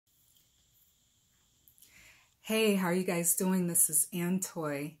Hey, how are you guys doing? This is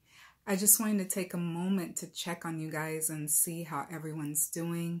Antoy. I just wanted to take a moment to check on you guys and see how everyone's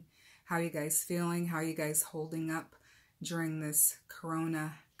doing. How are you guys feeling? How are you guys holding up during this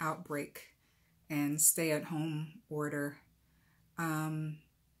corona outbreak and stay-at-home order?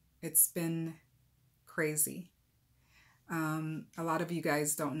 It's been crazy. A lot of you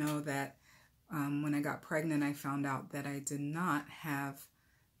guys don't know that when I got pregnant, I found out that I did not have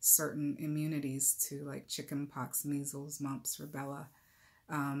certain immunities to like chickenpox, measles, mumps, rubella.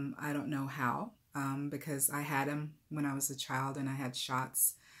 I don't know how, because I had them when I was a child and I had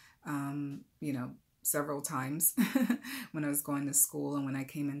shots, several times when I was going to school and when I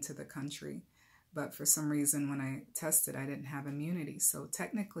came into the country. But for some reason, when I tested, I didn't have immunity. So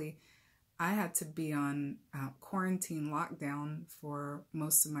technically, I had to be on quarantine lockdown for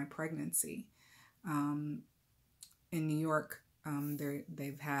most of my pregnancy. In New York,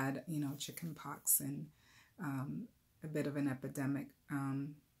 they've had, chickenpox and a bit of an epidemic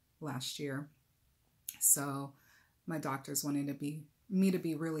last year. So my doctors wanted me to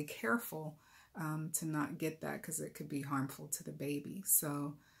be really careful to not get that because it could be harmful to the baby.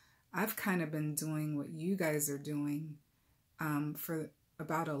 So I've kind of been doing what you guys are doing for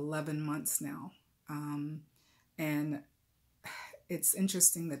about 11 months now. And it's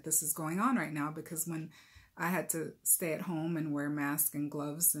interesting that this is going on right now because when I had to stay at home and wear masks and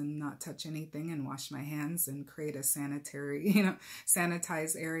gloves and not touch anything and wash my hands and create a sanitized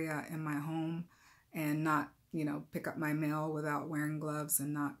area in my home and not, pick up my mail without wearing gloves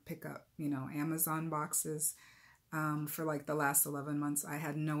and not pick up, Amazon boxes. For like the last 11 months, I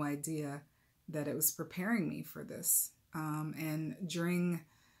had no idea that it was preparing me for this. And during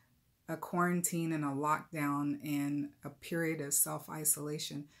a quarantine and a lockdown and a period of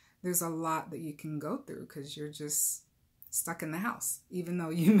self-isolation, there's a lot that you can go through because you're just stuck in the house. Even though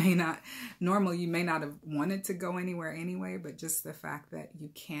you may not have wanted to go anywhere anyway, but just the fact that you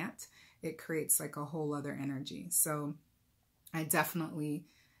can't, it creates like a whole other energy. So I definitely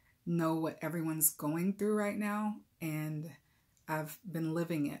know what everyone's going through right now, and I've been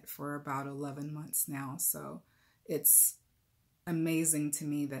living it for about 11 months now. So it's amazing to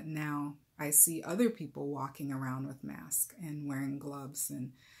me that now I see other people walking around with masks and wearing gloves.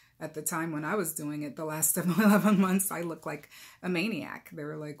 And at the time when I was doing it, the last 11 months, I looked like a maniac. They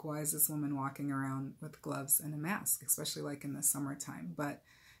were like, why is this woman walking around with gloves and a mask, especially like in the summertime? But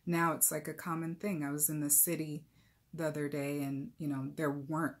now it's like a common thing. I was in the city the other day and, there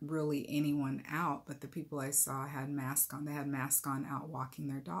weren't really anyone out, but the people I saw had masks on. They had masks on out walking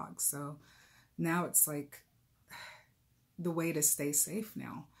their dogs. So now it's like the way to stay safe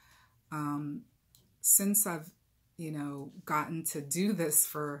now. Since I've, gotten to do this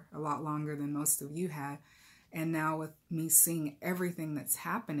for a lot longer than most of you had, and now with me seeing everything that's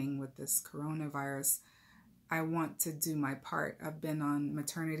happening with this coronavirus, I want to do my part. I've been on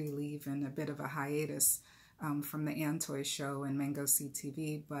maternity leave and a bit of a hiatus from the Antoy show and Mango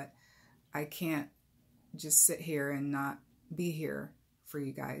CTV, but I can't just sit here and not be here for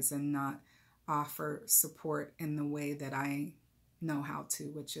you guys and not offer support in the way that I know how to,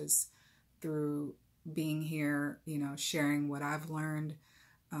 which is through being here, sharing what I've learned,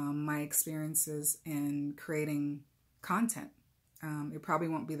 my experiences, and creating content. It probably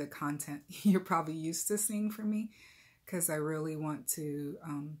won't be the content you're probably used to seeing from me because I really want to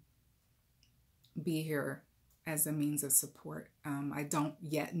be here as a means of support. I don't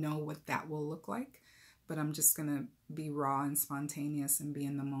yet know what that will look like, but I'm just going to be raw and spontaneous and be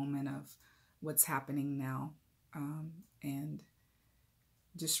in the moment of what's happening now, and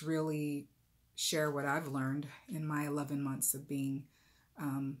just really share what I've learned in my 11 months of being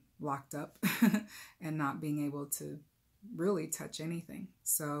locked up and not being able to really touch anything.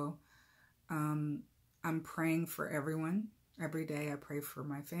 So I'm praying for everyone. Every day I pray for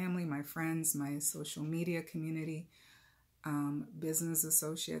my family, my friends, my social media community, business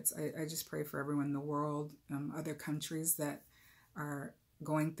associates. I just pray for everyone in the world, other countries that are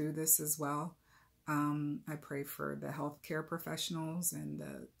going through this as well. I pray for the healthcare professionals and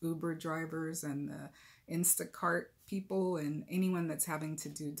the Uber drivers and the Instacart people and anyone that's having to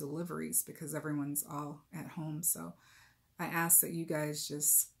do deliveries because everyone's all at home. So I ask that you guys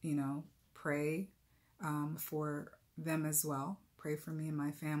just, pray for them as well. Pray for me and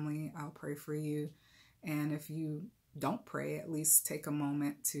my family. I'll pray for you. And if you don't pray, at least take a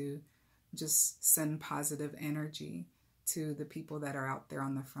moment to just send positive energy to the people that are out there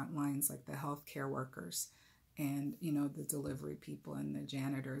on the front lines, like the healthcare workers and, the delivery people and the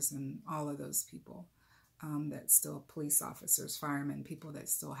janitors and all of those people that still, police officers, firemen, people that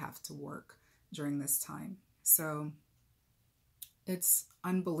still have to work during this time. So it's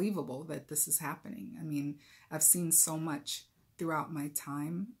unbelievable that this is happening. I mean, I've seen so much throughout my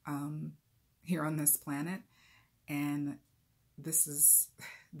time here on this planet, and this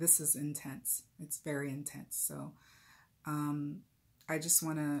is intense. It's very intense. So I just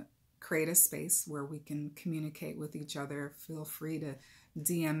want to create a space where we can communicate with each other. Feel free to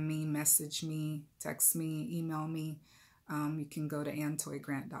DM me, message me, text me, email me. You can go to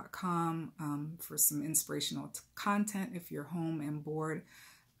antoygrant.com for some inspirational content if you're home and bored.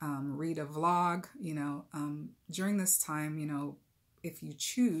 Read a vlog, during this time, if you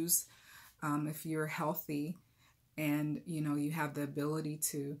choose, if you're healthy and, you have the ability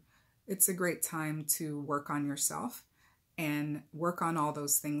to, it's a great time to work on yourself and work on all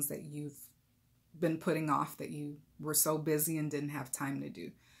those things that you've been putting off, that you were so busy and didn't have time to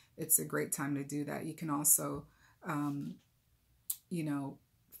do. It's a great time to do that. You can also,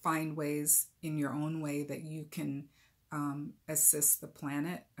 find ways in your own way that you can assist the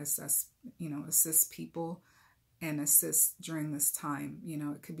planet, assist people, and assist during this time.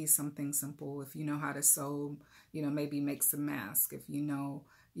 It could be something simple. If you know how to sew, maybe make some masks. If you know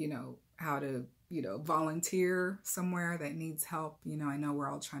how to, volunteer somewhere that needs help. I know we're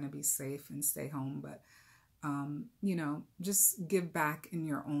all trying to be safe and stay home, but, just give back in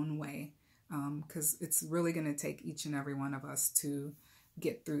your own way, because it's really going to take each and every one of us to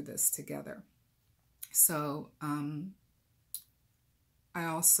get through this together. So I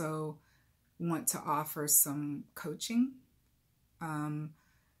also want to offer some coaching,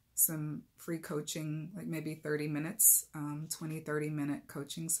 some free coaching, like maybe 30 minutes, 30 minute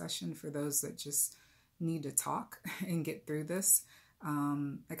coaching session for those that just need to talk and get through this.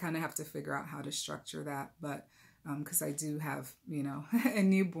 I kind of have to figure out how to structure that, but because I do have, a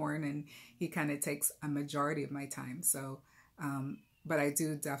newborn, and he kind of takes a majority of my time. So, but I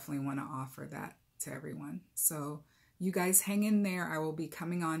do definitely want to offer that to everyone. So you guys hang in there. I will be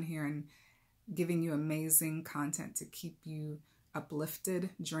coming on here and giving you amazing content to keep you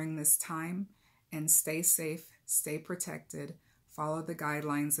uplifted during this time, and stay safe, stay protected, follow the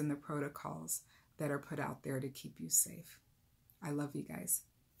guidelines and the protocols that are put out there to keep you safe. I love you guys.